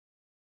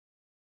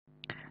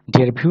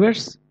Dear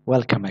viewers,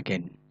 welcome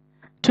again.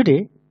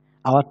 Today,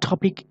 our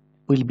topic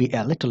will be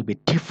a little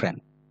bit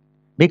different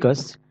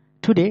because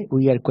today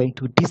we are going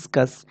to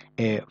discuss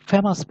a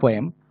famous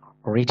poem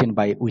written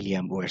by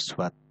William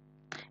Wordsworth.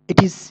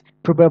 It is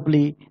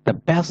probably the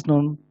best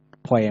known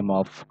poem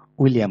of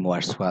William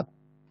Wordsworth.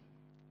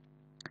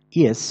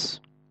 Yes,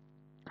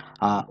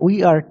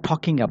 we are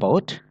talking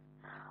about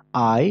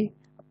I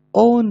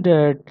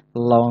Wandered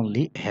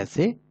Lonely as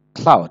a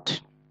Cloud.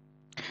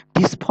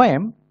 This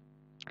poem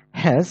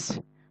has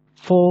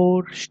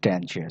four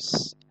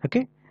stanzas.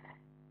 Okay,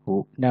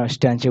 now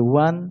stanza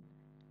 1,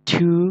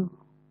 2,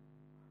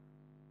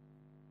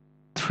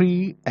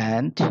 3,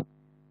 and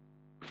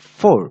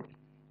 4.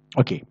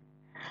 Okay,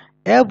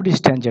 every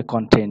stanza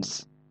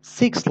contains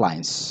 6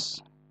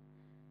 lines.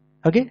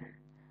 Okay,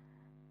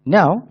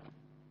 now,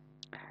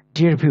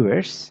 dear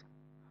viewers,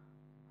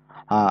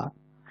 uh,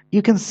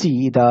 you can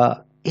see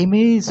the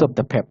image of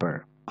the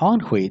paper on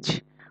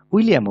which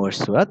William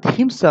Wordsworth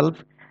himself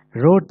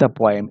wrote the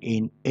poem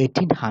in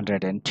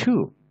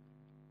 1802.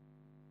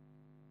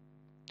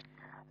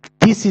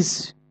 This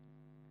is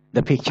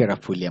the picture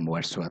of William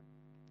Wordsworth.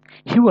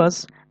 He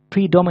was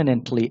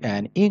predominantly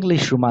an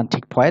English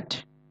romantic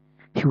poet.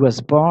 He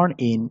was born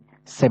in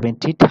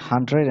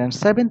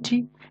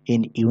 1770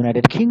 in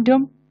United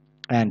Kingdom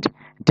and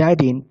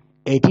died in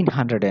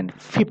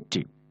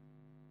 1850.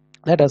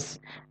 Let us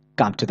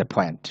come to the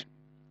point.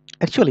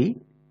 Actually,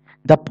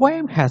 the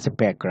poem has a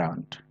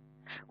background.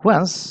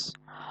 Once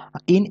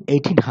in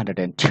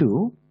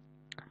 1802,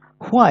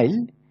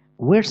 while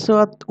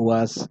Wordsworth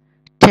was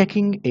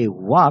taking a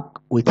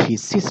walk with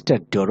his sister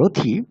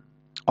Dorothy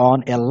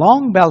on a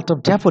long belt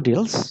of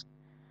daffodils,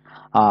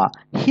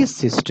 his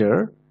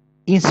sister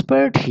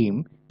inspired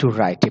him to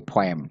write a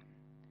poem.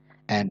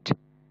 And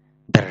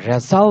the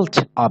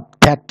result of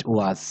that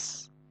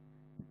was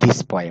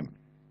this poem.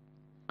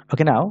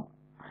 Okay, now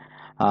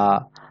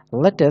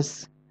let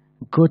us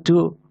go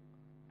to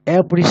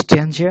every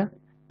stanza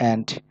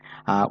and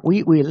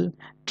we will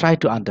try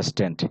to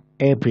understand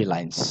every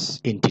lines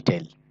in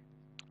detail.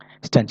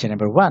 Stanza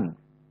number 1.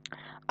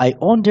 I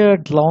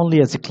wandered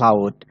lonely as a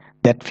cloud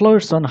that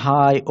floats on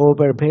high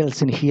over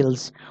vales and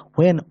hills,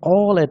 when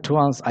all at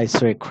once I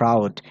saw a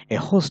crowd, a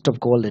host of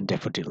golden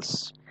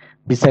daffodils,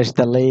 beside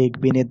the lake,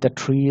 beneath the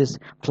trees,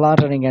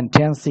 fluttering and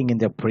dancing in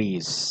the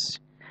breeze.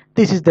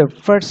 This is the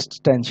first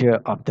stanza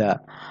of the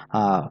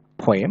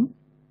poem.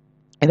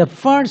 In the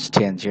first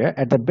stanza,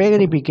 at the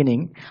very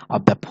beginning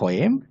of the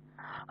poem,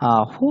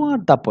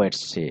 what the poet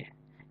say?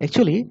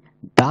 Actually,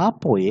 the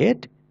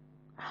poet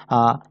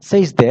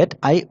says that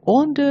I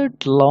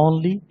wandered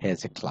lonely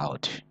as a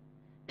cloud.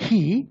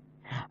 He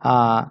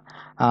uh,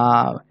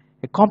 uh,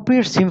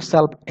 compares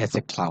himself as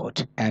a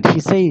cloud, and he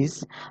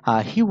says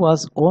he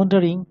was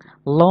wandering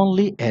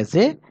lonely as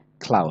a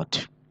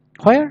cloud.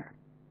 Where?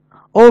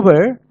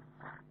 Over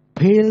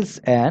hills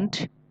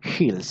and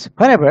hills.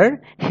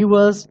 Whenever he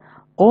was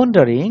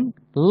wandering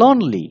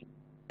lonely,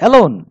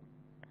 alone,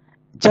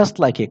 just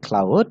like a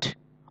cloud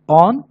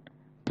on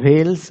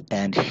vales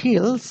and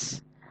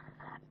hills,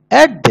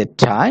 at that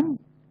time,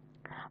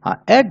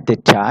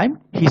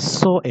 he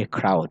saw a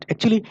crowd.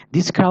 Actually,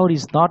 this crowd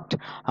is not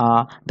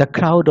the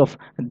crowd of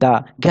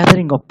the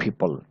gathering of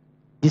people.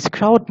 This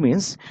crowd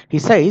means, he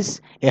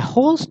says, a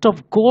host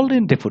of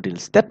golden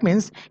daffodils. That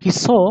means he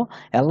saw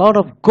a lot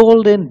of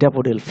golden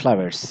daffodil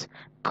flowers.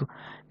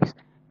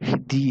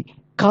 The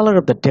color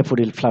of the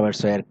daffodil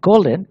flowers were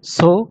golden,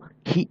 so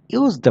he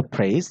used the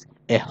phrase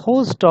a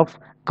host of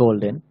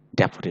golden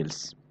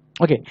daffodils.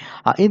 Okay,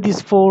 in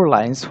these 4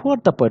 lines,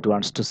 what the poet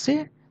wants to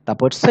say? The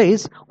poet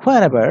says,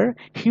 wherever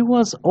he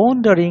was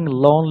wandering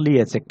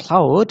lonely as a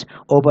cloud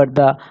over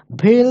the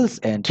vales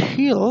and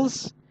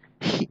hills,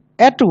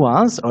 at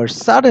once or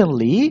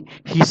suddenly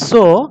he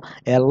saw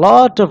a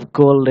lot of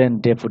golden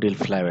daffodil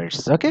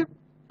flowers. Okay,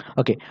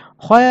 okay.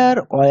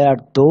 Where were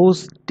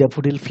those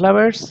daffodil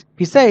flowers?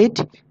 He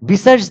said,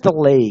 besides the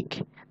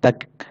lake. The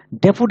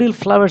daffodil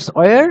flowers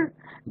were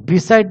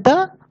beside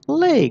the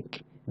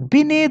lake,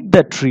 beneath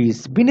the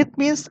trees. Beneath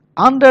means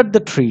under the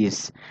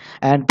trees,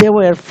 and they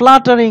were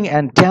fluttering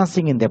and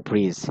dancing in the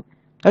breeze.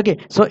 Okay,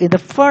 so in the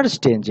first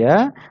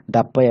stanza,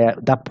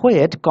 the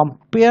poet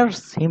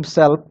compares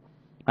himself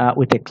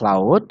with a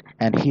cloud,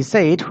 and he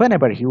said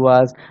whenever he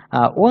was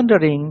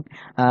wandering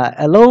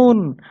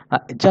alone,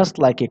 just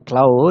like a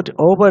cloud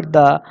over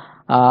the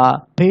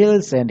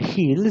vales and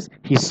hills,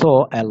 he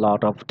saw a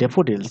lot of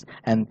daffodils,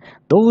 and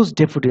those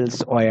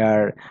daffodils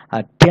were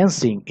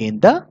dancing in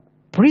the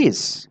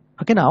breeze.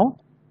 Okay, now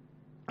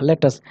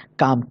let us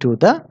come to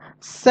the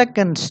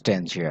second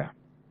stanza.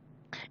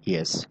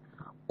 Yes,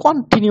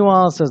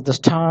 continuous as the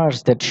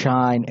stars that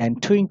shine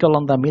and twinkle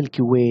on the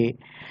Milky Way,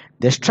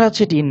 they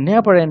stretch it in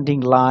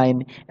never-ending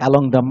line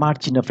along the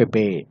margin of a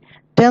bay.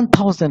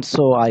 10,000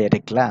 saw I at a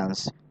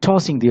glance,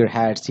 tossing their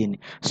heads in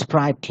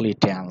sprightly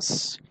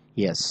dance.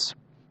 Yes.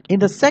 In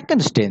the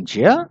second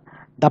stanza,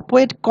 the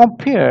poet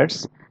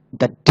compares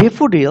the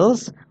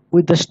daffodils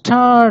with the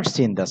stars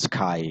in the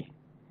sky.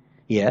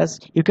 Yes,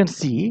 you can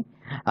see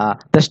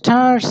the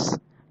stars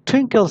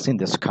twinkles in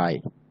the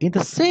sky. In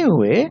the same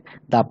way,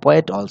 the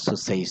poet also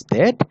says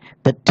that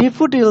the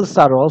daffodils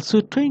are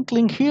also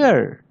twinkling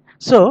here.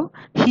 So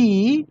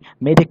he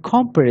made a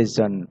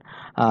comparison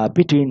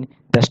between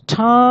the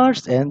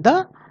stars and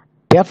the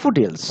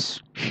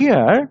daffodils.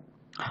 Here,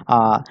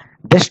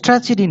 they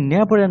stretched in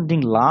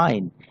never-ending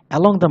line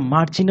along the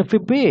margin of a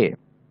bay.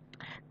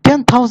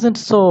 10,000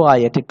 saw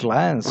I at a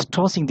glance,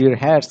 tossing their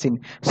heads in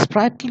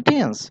sprightly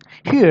dance.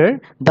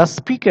 Here, the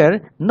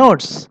speaker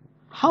notes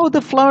how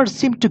the flowers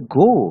seem to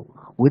go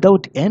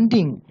without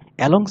ending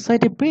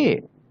alongside a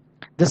bay.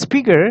 The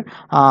speaker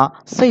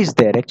says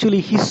that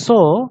actually he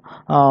saw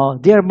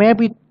there may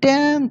be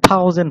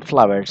 10,000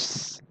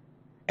 flowers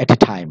at a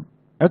time.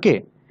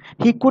 Okay,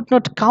 he could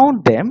not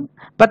count them,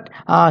 but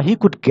he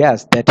could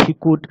guess that he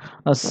could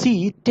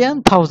see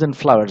 10,000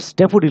 flowers,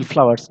 daffodil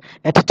flowers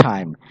at a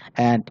time,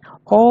 and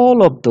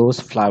all of those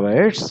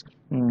flowers,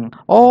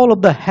 all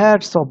of the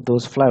heads of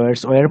those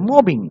flowers were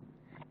moving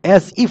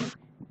as if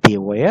they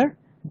were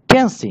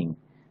dancing.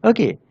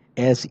 Okay,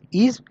 as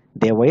if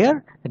they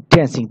were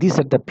dancing. These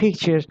are the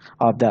pictures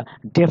of the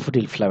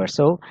daffodil flowers.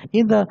 So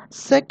in the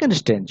second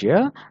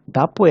stanza,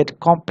 the poet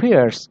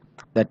compares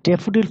the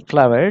daffodil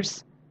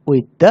flowers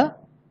with the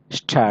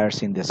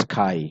stars in the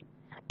sky.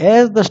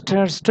 As the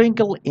stars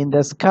twinkle in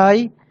the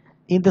sky,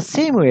 in the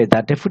same way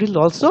the daffodil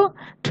also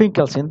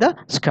twinkles in the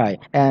sky.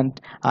 And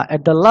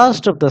at the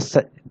last of this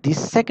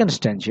second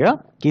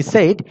stanza, he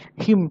said,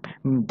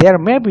 there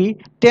may be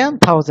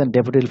 10,000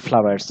 daffodil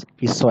flowers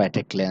he saw at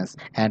a glance,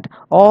 and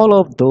all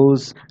of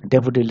those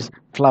daffodil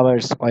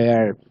flowers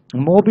were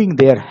moving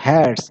their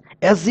heads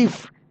as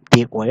if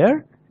they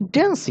were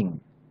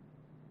dancing.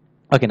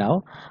 Okay,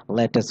 now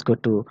let us go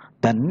to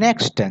the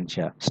next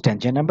stanza,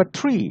 stanza number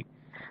 3.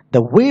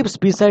 The waves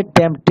beside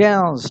them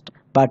danced,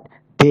 but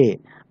they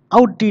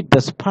outdid the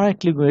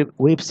sparkling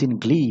waves in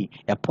glee.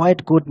 A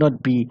poet could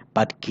not be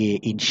but gay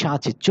in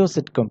such a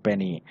chosen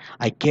company.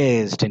 I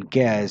gazed and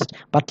gazed,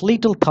 but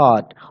little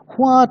thought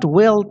what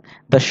wealth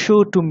the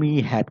show to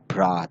me had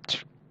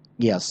brought.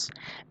 Yes,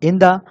 in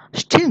the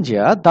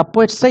stanza, the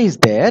poet says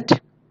that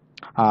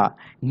uh,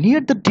 near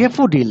the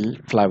daffodil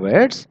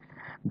flowers,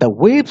 the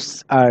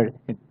waves are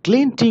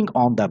glinting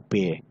on the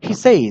bay. He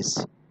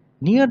says,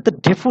 near the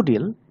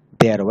daffodil,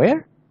 there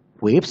were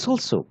waves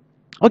also.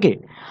 Okay,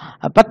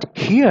 but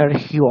here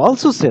he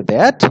also said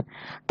that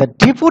the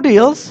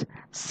daffodils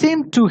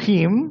seemed to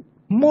him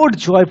more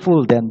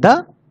joyful than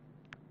the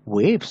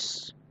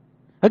waves.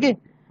 Okay,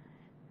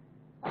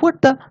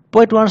 what the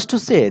poet wants to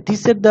say,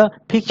 this is the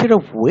picture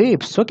of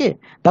waves. Okay,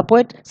 the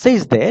poet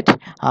says that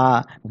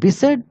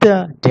beside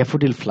the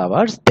daffodil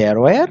flowers there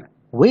were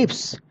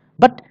waves,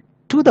 but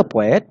to the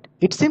poet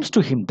it seems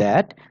to him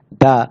that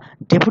the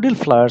daffodil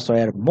flowers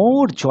were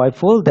more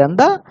joyful than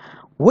the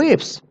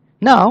waves.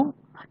 Now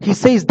he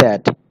says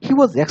that he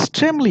was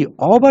extremely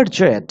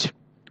overjoyed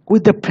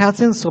with the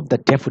presence of the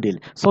daffodil.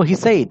 So he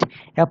said,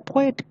 a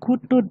poet could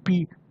not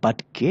be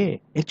but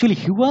gay. Actually,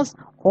 he was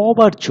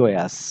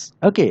overjoyous.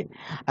 Okay,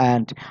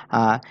 and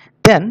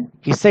then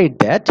he said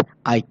that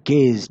I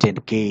gazed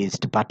and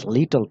gazed, but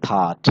little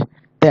thought.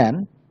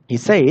 Then he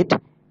said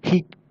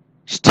he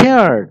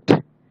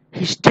stared,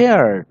 he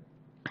stared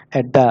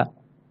at the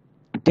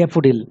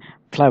daffodil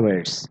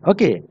flowers.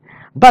 Okay,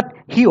 but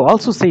he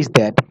also says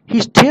that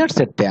he stares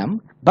at them,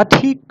 but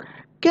he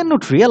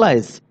cannot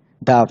realize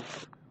the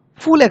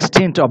full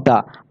extent of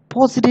the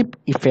positive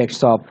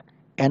effects of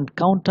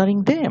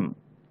encountering them.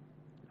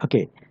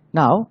 Okay,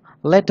 now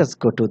let us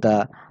go to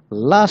the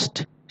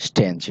last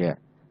stanza,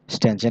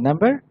 stanza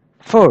number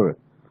 4.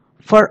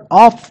 For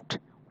oft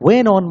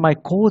when on my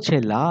couch I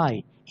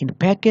lie, in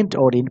vacant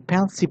or in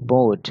pensive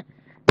mood,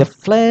 the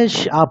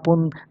flash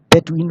upon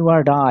that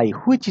inward eye,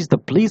 which is the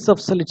bliss of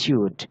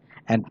solitude,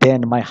 and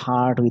then my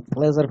heart with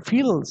pleasure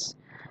fills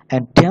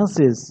and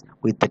dances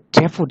with the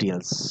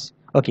daffodils.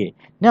 Okay,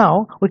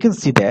 now we can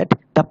see that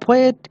the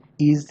poet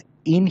is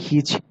in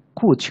his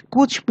couch.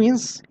 Couch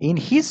means in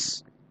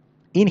his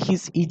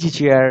easy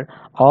chair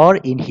or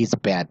in his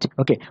bed.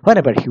 Okay,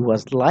 whenever he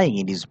was lying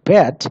in his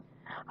bed,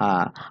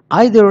 uh,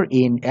 either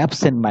in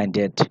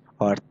absent-minded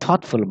or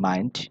thoughtful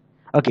mind,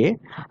 okay,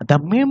 the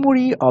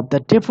memory of the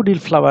daffodil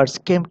flowers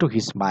came to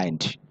his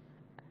mind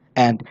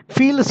and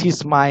fills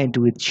his mind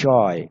with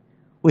joy,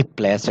 with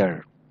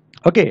pleasure.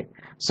 Okay,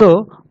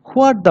 so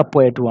what the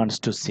poet wants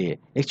to say,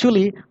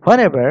 actually,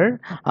 whenever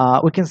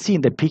we can see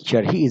in the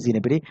picture, he is in a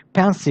very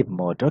pensive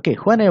mode. Okay,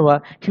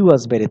 whenever he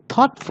was very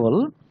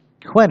thoughtful,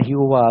 when he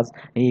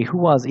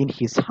was in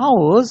his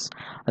house,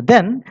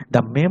 then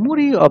the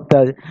memory of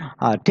the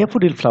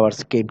daffodil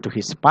flowers came to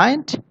his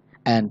mind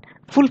and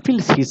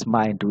fulfills his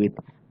mind with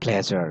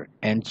pleasure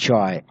and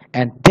joy,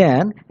 and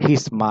then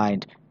his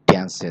mind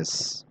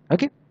dances.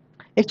 Okay,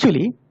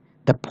 actually,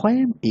 the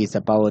poem is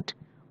about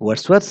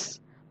Wordsworth's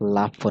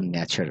love for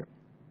nature.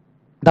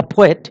 The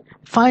poet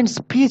finds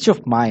peace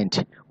of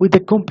mind with the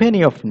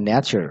company of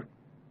nature.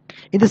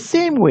 In the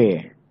same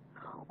way,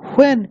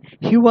 when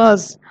he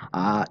was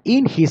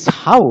in his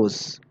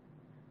house,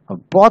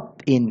 both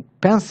in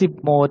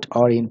pensive mode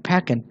or in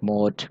vacant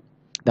mode,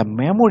 The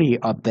memory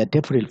of the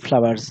daffodil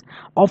flowers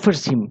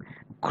offers him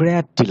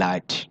great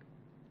delight.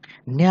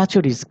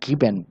 Nature is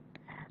given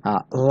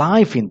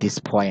life in this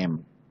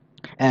poem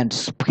and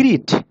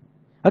spirit,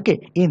 okay,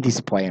 in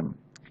this poem.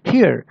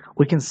 Here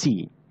we can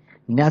see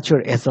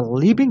nature as a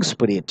living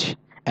spirit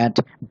and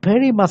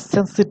very much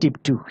sensitive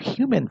to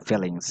human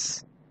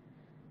feelings.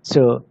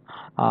 So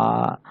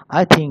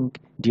I think,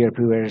 dear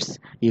viewers,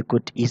 you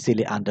could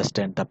easily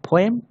understand the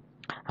poem.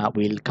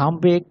 We'll come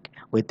back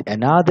with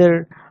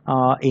another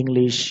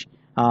English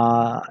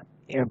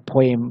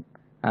poem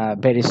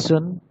very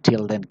soon.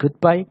 Till then,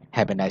 goodbye.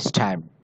 Have a nice time.